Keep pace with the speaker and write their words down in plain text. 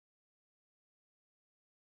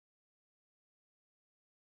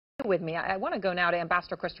With me, I want to go now to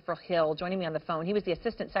Ambassador Christopher Hill, joining me on the phone. He was the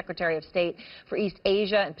Assistant Secretary of State for East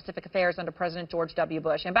Asia and Pacific Affairs under President George W.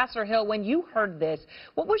 Bush. Ambassador Hill, when you heard this,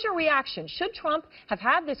 what was your reaction? Should Trump have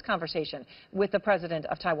had this conversation with the president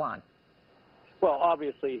of Taiwan? Well,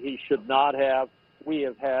 obviously, he should not have. We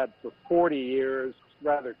have had for 40 years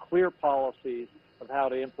rather clear policies of how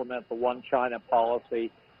to implement the One China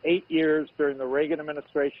policy. 8 years during the Reagan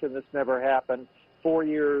administration, this never happened. 4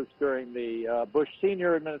 years during the Bush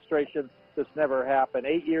Senior administration, this never happened.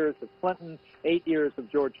 8 years of Clinton, 8 years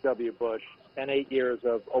of George W. Bush, and 8 years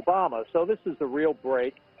of Obama. So this is a real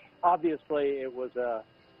break. Obviously, it was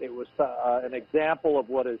an example of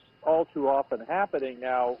what is all too often happening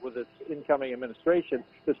now with this incoming administration,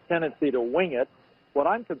 this tendency to wing it. What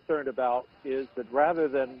I'm concerned about is that rather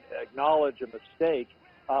than acknowledge a mistake,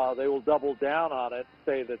 they will double down on it,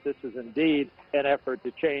 say that this is indeed an effort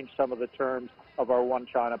to change some of the terms of our One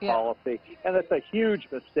China policy. And that's a huge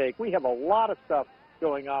mistake. We have a lot of stuff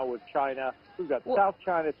going on with China. We've got South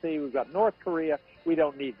China Sea, we've got North Korea. We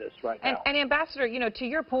don't need this right now. And Ambassador, you know, to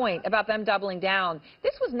your point about them doubling down,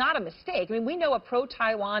 this was not a mistake. I mean, we know a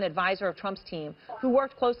pro-Taiwan advisor of Trump's team who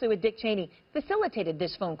worked closely with Dick Cheney facilitated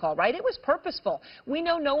this phone call, right? It was purposeful. We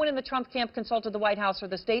know no one in the Trump camp consulted the White House or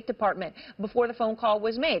the State Department before the phone call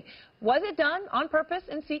was made. Was it done on purpose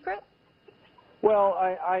in secret? Well,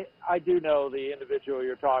 I do know the individual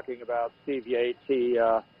you're talking about, Steve Yates.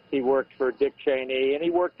 He worked for Dick Cheney, and he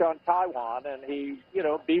worked on Taiwan, and he, you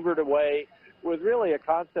know, beavered away with really a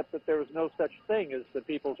concept that there was no such thing as the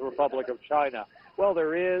People's Republic of China. Well,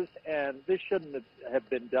 there is, and this shouldn't have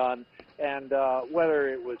been done. And whether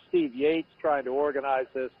it was Steve Yates trying to organize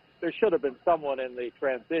this, there should have been someone in the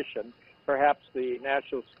transition, perhaps the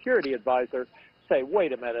National Security Advisor, say,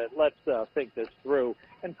 wait a minute, let's think this through.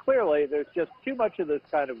 And clearly, there's just too much of this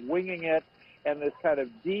kind of winging it and this kind of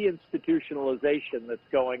deinstitutionalization that's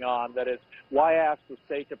going on. That is, why ask the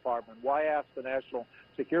State Department? Why ask the National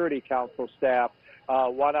Security Council staff?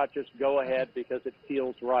 Why not just go ahead because it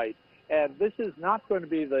feels right? And this is not going to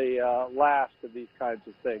be the last of these kinds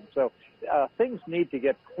of things. So things need to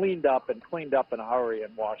get cleaned up in a hurry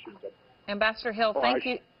in Washington. Ambassador Hill,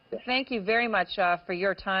 thank you very much for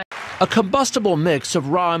your time. A combustible mix of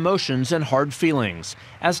raw emotions and hard feelings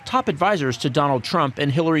as top advisors to Donald Trump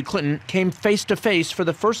and Hillary Clinton came face to face for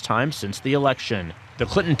the first time since the election. The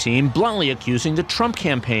Clinton team bluntly accusing the Trump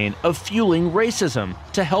campaign of fueling racism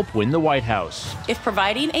to help win the White House. If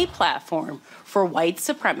providing a platform for white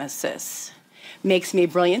supremacists makes me a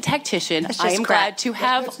brilliant tactician, I am glad to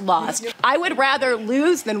have lost. I would rather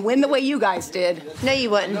lose than win the way you guys did. No, you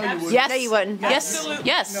wouldn't. Yes. No, you wouldn't. Yes.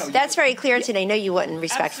 Yes. That's very clear today. No, you wouldn't,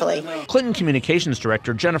 respectfully. Clinton Communications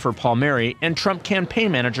Director Jennifer Palmieri and Trump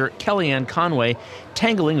campaign manager Kellyanne Conway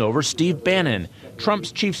tangling over Steve Bannon,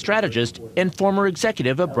 Trump's chief strategist and former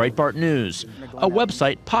executive of Breitbart News, a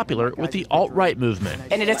website popular with the alt-right movement.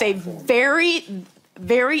 And it is a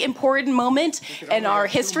very important moment in our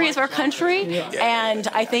history as our country. And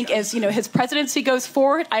I think as, you know, his presidency goes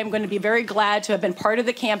forward, I'm going to be very glad to have been part of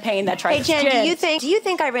the campaign that tried to... Hey, Jen, do you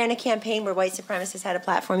think I ran a campaign where white supremacists had a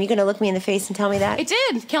platform? You going to look me in the face and tell me that? I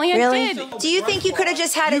did. Kellyanne really? did. Do you think you could have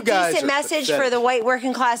just had a decent message for the white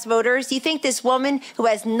working class voters? Do you think this woman who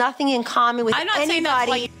has nothing in common with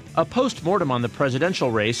anybody... A post-mortem on the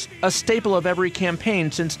presidential race, a staple of every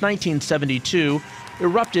campaign since 1972,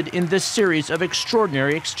 erupted in this series of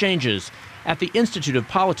extraordinary exchanges at the Institute of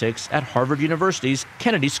Politics at Harvard University's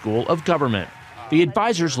Kennedy School of Government. The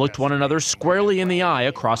advisors looked one another squarely in the eye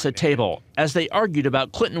across a table as they argued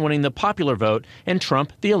about Clinton winning the popular vote and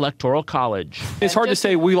Trump the Electoral College. It's hard to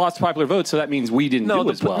say we lost popular vote, so that means we didn't do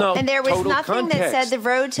as well. No, and there was nothing that said the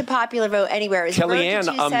road to popular vote anywhere. It was Kellyanne, road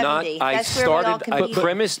to 270. I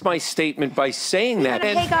premised my statement by saying that.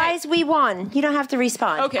 Hey, guys, we won. You don't have to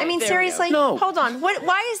respond. Okay, I mean, seriously, no. Hold on.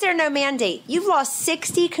 Why is there no mandate? You've lost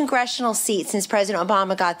 60 congressional seats since President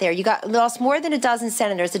Obama got there. You lost more than a dozen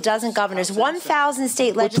senators, a dozen governors, 1,000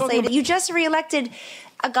 state legislators. You just reelected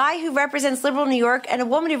a guy who represents liberal New York and a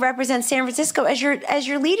woman who represents San Francisco as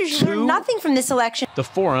your leaders. You learned nothing from this election. The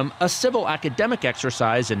forum, a civil academic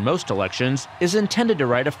exercise in most elections, is intended to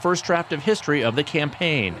write a first draft of history of the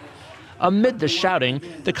campaign. Amid the shouting,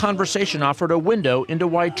 the conversation offered a window into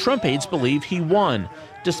why Trump aides believe he won,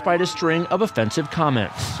 despite a string of offensive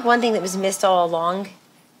comments. One thing that was missed all along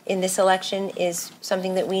in this election is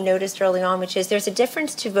something that we noticed early on, which is there's a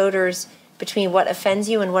difference to voters between what offends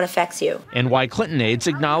you and what affects you. And why Clinton aides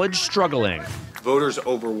acknowledge struggling. Voters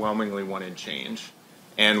overwhelmingly wanted change,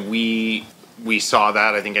 and we saw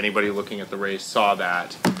that. I think anybody looking at the race saw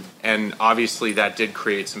that. And obviously that did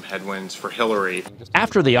create some headwinds for Hillary.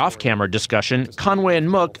 After the off-camera discussion, Conway and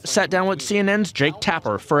Mook sat down with CNN's Jake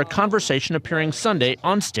Tapper for a conversation appearing Sunday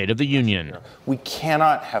on State of the Union. We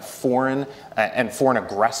cannot have foreign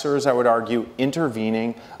aggressors, I would argue,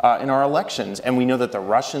 intervening in our elections. And we know that the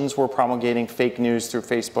Russians were promulgating fake news through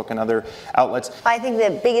Facebook and other outlets. I think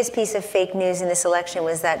the biggest piece of fake news in this election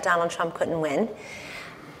was that Donald Trump couldn't win.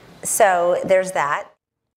 So there's that.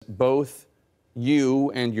 Both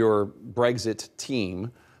you and your Brexit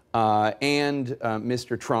team and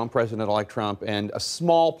Mr. Trump, President-elect Trump, and a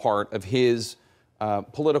small part of his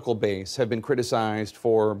political base have been criticized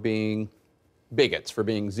for being bigots, for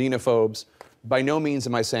being xenophobes. By no means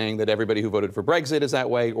am I saying that everybody who voted for Brexit is that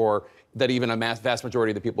way, or that even a vast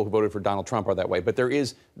majority of the people who voted for Donald Trump are that way. But there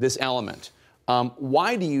is this element.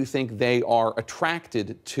 Why do you think they are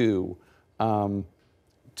attracted to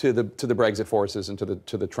the Brexit forces and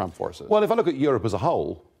to the Trump forces? Well, if I look at Europe as a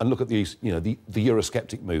whole and look at these, you know, the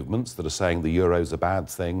Eurosceptic movements that are saying the euro's a bad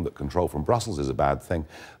thing, that control from Brussels is a bad thing,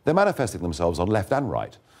 they're manifesting themselves on left and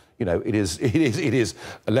right. You know, it is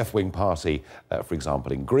a left-wing party, for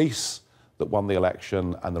example, in Greece that won the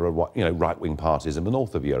election, and there are, you know, right-wing parties in the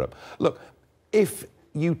north of Europe. Look, if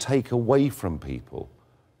you take away from people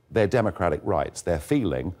their democratic rights, their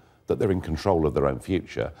feeling that they're in control of their own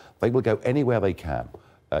future, they will go anywhere they can.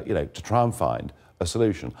 You know, to try and find a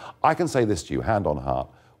solution. I can say this to you, hand on heart.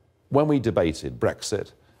 When we debated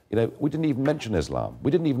Brexit, you know, we didn't even mention Islam.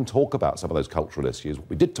 We didn't even talk about some of those cultural issues. What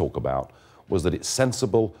we did talk about was that it's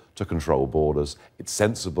sensible to control borders, it's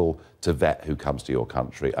sensible to vet who comes to your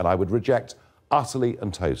country, and I would reject utterly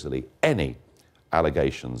and totally any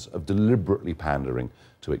allegations of deliberately pandering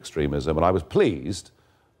to extremism. And I was pleased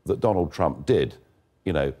that Donald Trump did,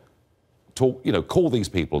 you know, call these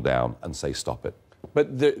people down and say, stop it. But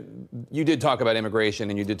you did talk about immigration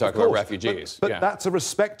and you did talk about refugees. But that's a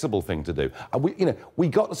respectable thing to do. And we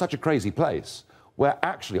got to such a crazy place where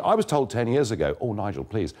actually I was told 10 years ago, oh, Nigel,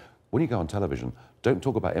 please, when you go on television, don't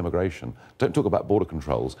talk about immigration, don't talk about border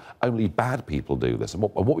controls. Only bad people do this. And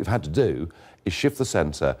what we've had to do is shift the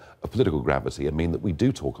centre of political gravity and mean that we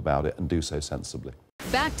do talk about it and do so sensibly.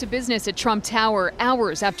 Back to business at Trump Tower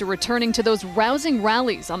hours after returning to those rousing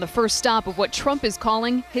rallies on the first stop of what Trump is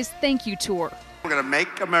calling his thank you tour. We're going to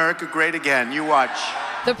make America great again. You watch.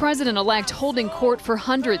 The president-elect holding court for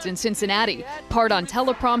hundreds in Cincinnati, part on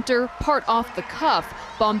teleprompter, part off the cuff,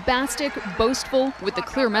 bombastic, boastful, with the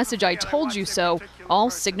clear message "I told you so," all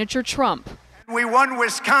signature Trump. We won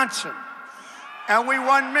Wisconsin, and we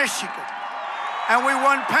won Michigan, and we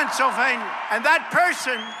won Pennsylvania, and that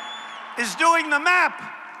person is doing the map.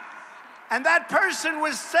 And that person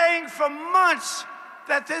was saying for months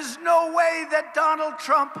that there's no way that Donald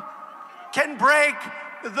Trump can break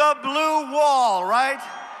the blue wall, right?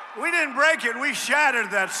 We didn't break it, we shattered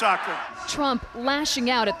that sucker. Trump lashing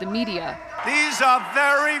out at the media. These are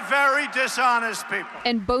very, very dishonest people.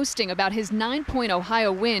 And boasting about his 9-point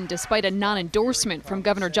Ohio win despite a non-endorsement from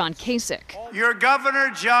Governor John Kasich. Your Governor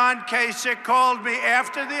John Kasich called me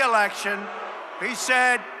after the election. He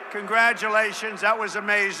said, congratulations, that was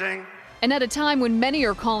amazing. And at a time when many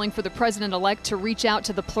are calling for the president-elect to reach out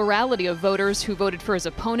to the plurality of voters who voted for his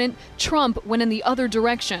opponent, Trump went in the other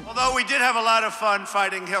direction. Although we did have a lot of fun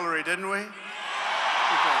fighting Hillary, didn't we?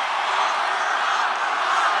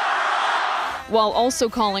 While also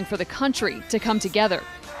calling for the country to come together.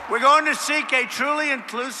 We're going to seek a truly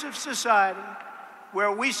inclusive society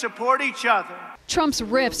where we support each other. Trump's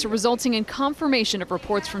riffs resulting in confirmation of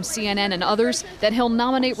reports from CNN and others that he'll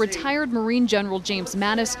nominate retired Marine General James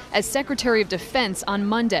Mattis as Secretary of Defense on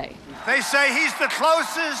Monday. They say he's the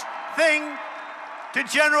closest thing to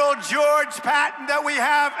General George Patton that we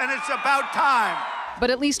have, and it's about time. But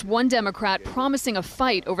at least one Democrat promising a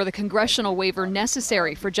fight over the congressional waiver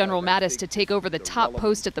necessary for General Mattis to take over the top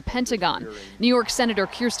post at the Pentagon. New York Senator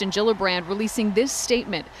Kirsten Gillibrand releasing this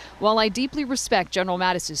statement: "While I deeply respect General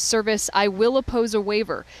Mattis's service, I will oppose a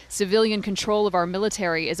waiver. Civilian control of our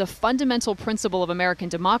military is a fundamental principle of American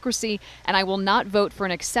democracy, and I will not vote for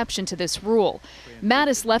an exception to this rule."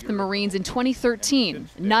 Mattis left the Marines in 2013,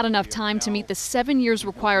 not enough time to meet the 7 years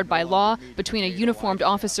required by law between a uniformed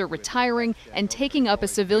officer retiring and taking up a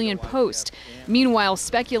civilian post. Meanwhile,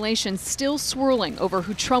 speculation still swirling over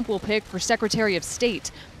who Trump will pick for Secretary of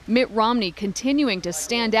State. Mitt Romney continuing to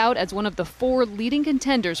stand out as one of the 4 leading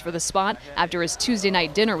contenders for the spot after his Tuesday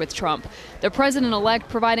night dinner with Trump. The president-elect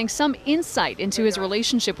providing some insight into his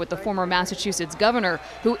relationship with the former Massachusetts governor,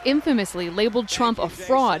 who infamously labeled Trump a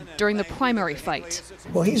fraud during the primary fight.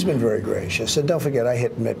 Well, he's been very gracious. And don't forget, I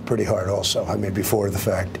hit Mitt pretty hard also, I mean, before the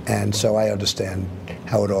fact. And so I understand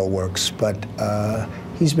how it all works. But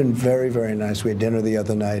He's been very, very nice. We had dinner the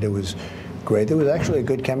other night. It was great. There was actually a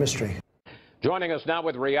good chemistry. Joining us now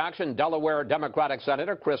with reaction, Delaware Democratic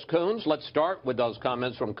Senator Chris Coons. Let's start with those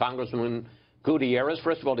comments from Congressman Gutierrez.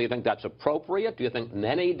 First of all, do you think that's appropriate? Do you think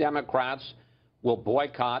many Democrats will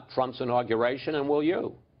boycott Trump's inauguration, and will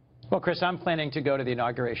you? Well, Chris, I'm planning to go to the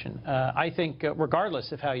inauguration. I think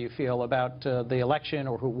regardless of how you feel about the election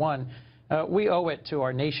or who won, we owe it to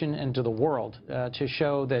our nation and to the world to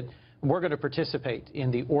show that we're going to participate in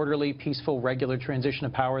the orderly, peaceful, regular transition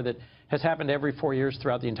of power that has happened every 4 years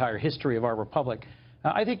throughout the entire history of our republic.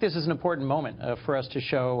 I think this is an important moment for us to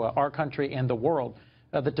show our country and the world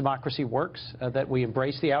that democracy works, that we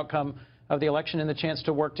embrace the outcome of the election and the chance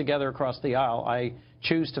to work together across the aisle. I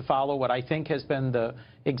choose to follow what I think has been the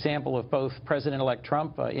example of both President-elect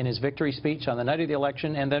Trump in his victory speech on the night of the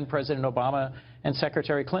election, and then President Obama and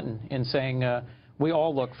Secretary Clinton in saying we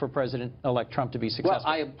all look for President-elect Trump to be successful.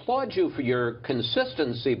 Well, I applaud you for your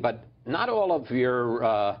consistency, but not all of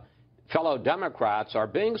your fellow Democrats are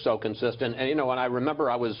being so consistent. And, you know, when I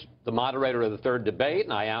remember I was the moderator of the third debate,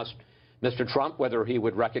 and I asked Mr. Trump whether he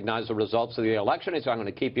would recognize the results of the election. He said, I'm going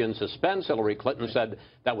to keep you in suspense. Hillary Clinton said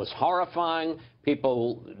that was horrifying.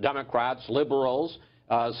 People, Democrats, liberals,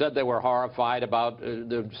 said they were horrified about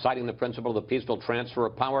citing the principle of the peaceful transfer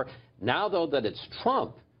of power. Now, though, that it's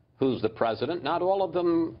Trump who's the president, not all of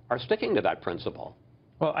them are sticking to that principle.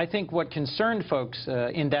 Well, I think what concerned folks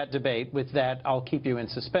in that debate with that I'll keep you in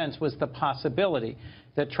suspense was the possibility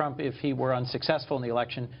that Trump, if he were unsuccessful in the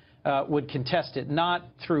election, would contest it, not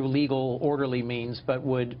through legal, orderly means, but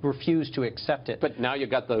would refuse to accept it. But now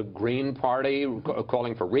you've got the Green Party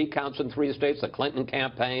calling for recounts in 3 states, the Clinton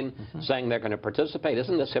campaign saying they're going to participate.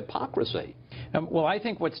 Isn't this hypocrisy? Well, I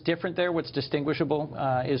think what's different there, what's distinguishable,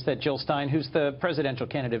 is that Jill Stein, who's the presidential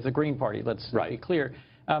candidate of the Green Party, let's be clear,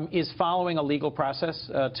 is following a legal process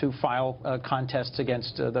to file contests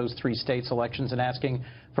against those 3 states' elections and asking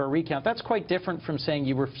for a recount. That's quite different from saying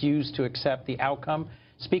you refuse to accept the outcome.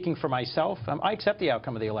 Speaking for myself, I accept the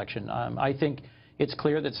outcome of the election. I think it's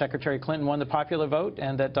clear that Secretary Clinton won the popular vote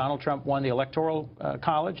and that Donald Trump won the Electoral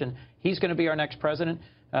College, and he's going to be our next president.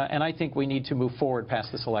 And I think we need to move forward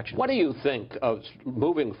past this election. What do you think of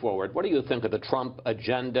moving forward? What do you think of the Trump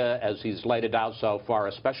agenda as he's laid it out so far,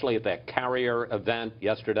 especially at that Carrier event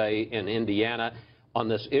yesterday in Indiana, on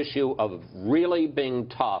this issue of really being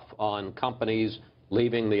tough on companies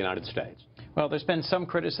leaving the United States? Well, there's been some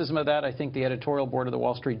criticism of that. I think the editorial board of the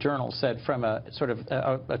Wall Street Journal said from a sort of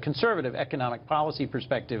a conservative economic policy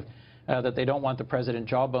perspective that they don't want the president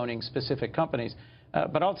jawboning specific companies.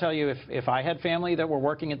 But I'll tell you, if I had family that were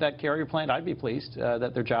working at that Carrier plant, I'd be pleased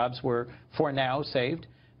that their jobs were, for now, saved.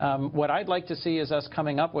 What I'd like to see is us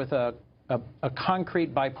coming up with a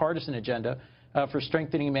concrete bipartisan agenda for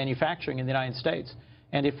strengthening manufacturing in the United States.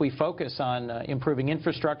 And if we focus on improving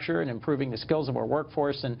infrastructure and improving the skills of our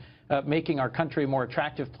workforce and making our country a more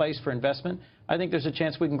attractive place for investment, I think there's a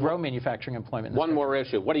chance we can grow manufacturing employment. One more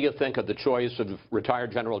issue. What do you think of the choice of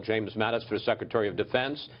retired General James Mattis for Secretary of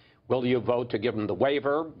Defense? Will you vote to give him the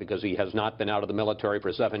waiver because he has not been out of the military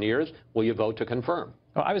for 7 years? Will you vote to confirm?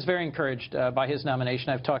 Well, I was very encouraged by his nomination.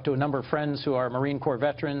 I've talked to a number of friends who are Marine Corps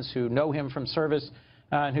veterans who know him from service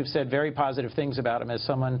and who've said very positive things about him as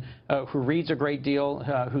someone who reads a great deal,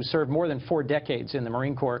 who served more than 4 decades in the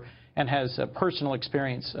Marine Corps and has personal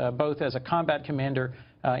experience both as a combat commander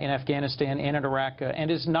in Afghanistan and in Iraq,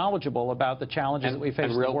 and is knowledgeable about the challenges that we face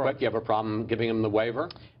in the world. And real quick, you have a problem giving him the waiver?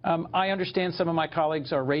 I understand some of my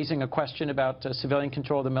colleagues are raising a question about civilian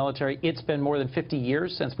control of the military. It's been more than 50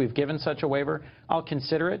 years since we've given such a waiver. I'll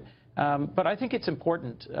consider it. But I think it's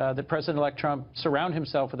important that President-elect Trump surround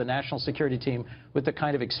himself with a national security team with the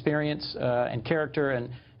kind of experience and character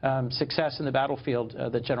and success in the battlefield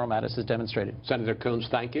that General Mattis has demonstrated. Senator Coons,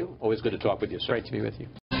 thank you. Always good to talk with you, sir. Great to be with you.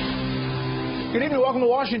 Good evening. Welcome to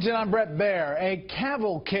Washington. I'm Brett Baer. A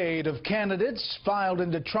cavalcade of candidates filed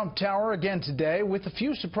into Trump Tower again today with a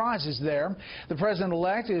few surprises there. The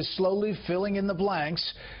president-elect is slowly filling in the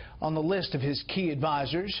blanks on the list of his key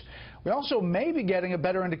advisors. We also may be getting a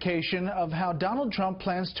better indication of how Donald Trump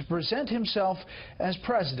plans to present himself as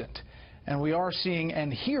president. And we are seeing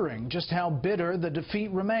and hearing just how bitter the defeat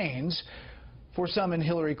remains for some in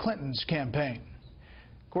Hillary Clinton's campaign.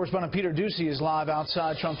 Correspondent Peter Ducey is live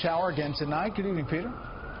outside Trump Tower again tonight. Good evening, Peter.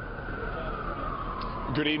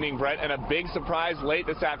 Good evening, Brett. And a big surprise late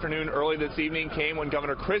this afternoon, early this evening, came when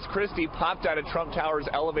Governor Chris Christie popped out of Trump Tower's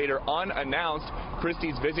elevator unannounced.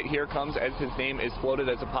 Christie's visit here comes as his name is floated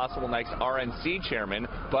as a possible next RNC chairman.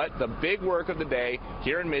 But the big work of the day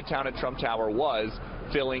here in Midtown at Trump Tower was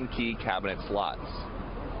filling key cabinet slots.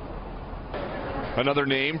 Another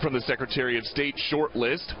name from the Secretary of State short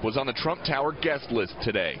list was on the Trump Tower guest list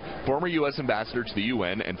today. Former U.S. Ambassador to the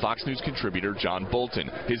UN and Fox News contributor John Bolton.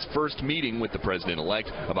 His first meeting with the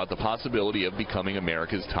president-elect about the possibility of becoming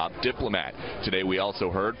America's top diplomat. Today we also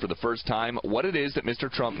heard for the first time what it is that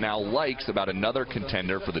Mr. Trump now likes about another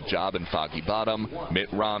contender for the job in Foggy Bottom,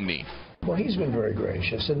 Mitt Romney. Well, he's been very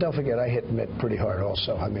gracious. And don't forget, I hit Mitt pretty hard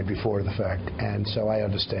also, before the fact. And so I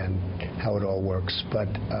understand how it all works. But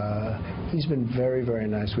he's been very, very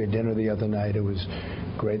nice. We had dinner the other night. It was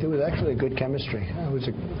great. There was actually a good chemistry. It was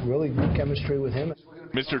a really good chemistry with him.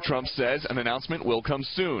 Mr. Trump says an announcement will come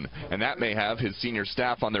soon, and that may have his senior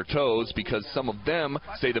staff on their toes because some of them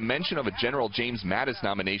say the mention of a General James Mattis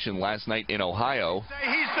nomination last night in Ohio.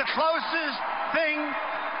 He's the closest thing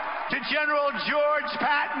to General George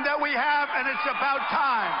Patton that we have, and it's about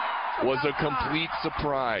time. Was a complete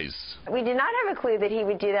surprise. We did not have a clue that he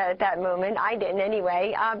would do that at that moment. I didn't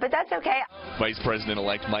anyway, but that's okay. Vice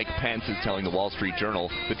President-elect Mike Pence is telling the Wall Street Journal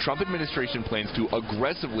the Trump administration plans to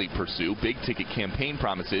aggressively pursue big-ticket campaign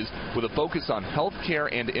promises with a focus on health care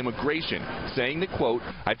and immigration, saying that, quote,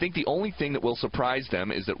 I think the only thing that will surprise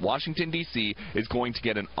them is that Washington, D.C. is going to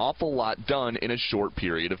get an awful lot done in a short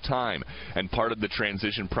period of time. And part of the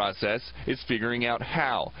transition process is figuring out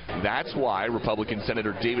how. That's why Republican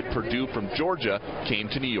Senator David Perdue from Georgia came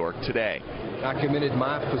to New York today. I committed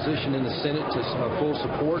my position in the Senate to full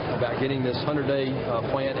support about getting this 100-day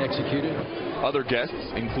plan executed. Other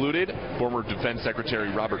guests included former Defense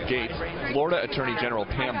Secretary Robert Gates, Florida Attorney General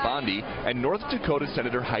Pam Bondi, and North Dakota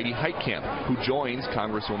Senator Heidi Heitkamp, who joins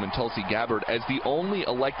Congresswoman Tulsi Gabbard as the only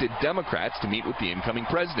elected Democrats to meet with the incoming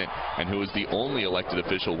president, and who is the only elected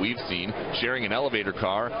official we've seen sharing an elevator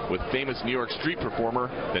car with famous New York street performer,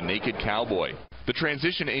 the Naked Cowboy. The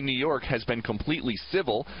transition in New York has been completely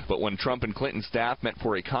civil, but when Trump and Clinton staff met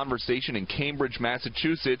for a conversation in Cambridge,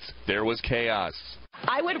 Massachusetts, there was chaos.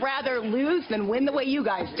 I would rather lose than win the way you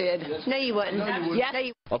guys did. No, you wouldn't.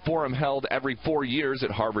 Yes. A forum held every 4 years at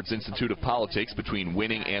Harvard's Institute of Politics between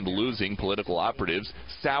winning and losing political operatives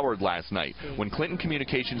soured last night when Clinton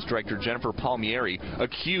Communications Director Jennifer Palmieri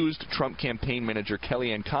accused Trump campaign manager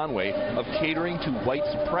Kellyanne Conway of catering to white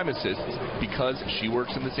supremacists because she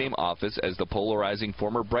works in the same office as the polarizing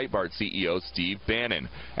former Breitbart CEO Steve Bannon.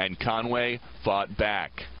 And Conway fought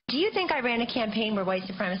back. Do you think I ran a campaign where white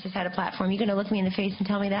supremacists had a platform? You going to look me in the face and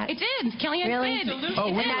tell me that? It did. Kellyanne really? did. Oh,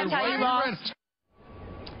 and that's how you lost?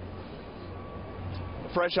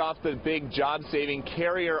 Fresh off the big job-saving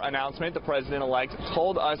carrier announcement, the president-elect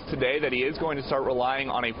told us today that he is going to start relying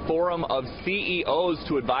on a forum of CEOs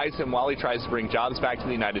to advise him while he tries to bring jobs back to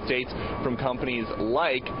the United States from companies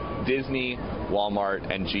like Disney, Walmart,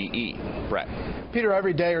 and GE. Brett. Peter,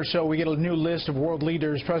 every day or so we get a new list of world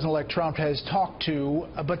leaders President-elect Trump has talked to,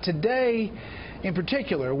 but today in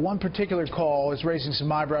particular, one particular call is raising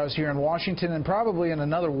some eyebrows here in Washington and probably in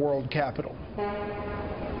another world capital.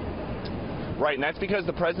 Right, and that's because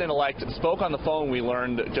the president-elect spoke on the phone, we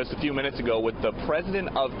learned just a few minutes ago, with the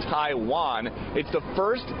president of Taiwan. It's the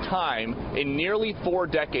first time in nearly 4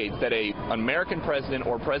 decades that an American president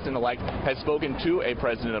or president-elect has spoken to a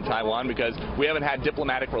president of Taiwan, because we haven't had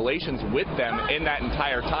diplomatic relations with them in that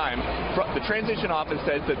entire time. The transition office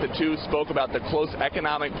says that the two spoke about the close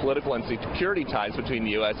economic, political, and security ties between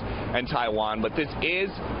the U.S. and Taiwan, but this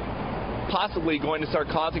is possibly going to start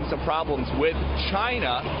causing some problems with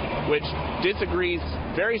China, which disagrees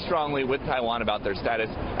very strongly with Taiwan about their status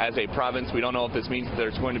as a province. We don't know if this means that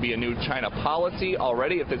there's going to be a new China policy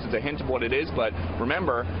already, if this is a hint of what it is, but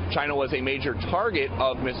remember, China was a major target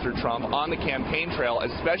of Mr. Trump on the campaign trail,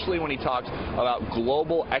 especially when he talked about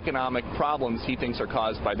global economic problems he thinks are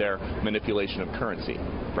caused by their manipulation of currency.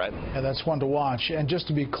 Brett? Yeah, that's one to watch. And just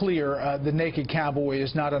to be clear, the Naked Cowboy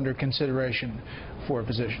is not under consideration for a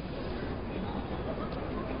position.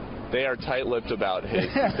 They are tight-lipped about his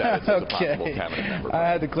status as a possible cabinet member. I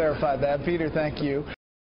had to clarify that. Peter, thank you.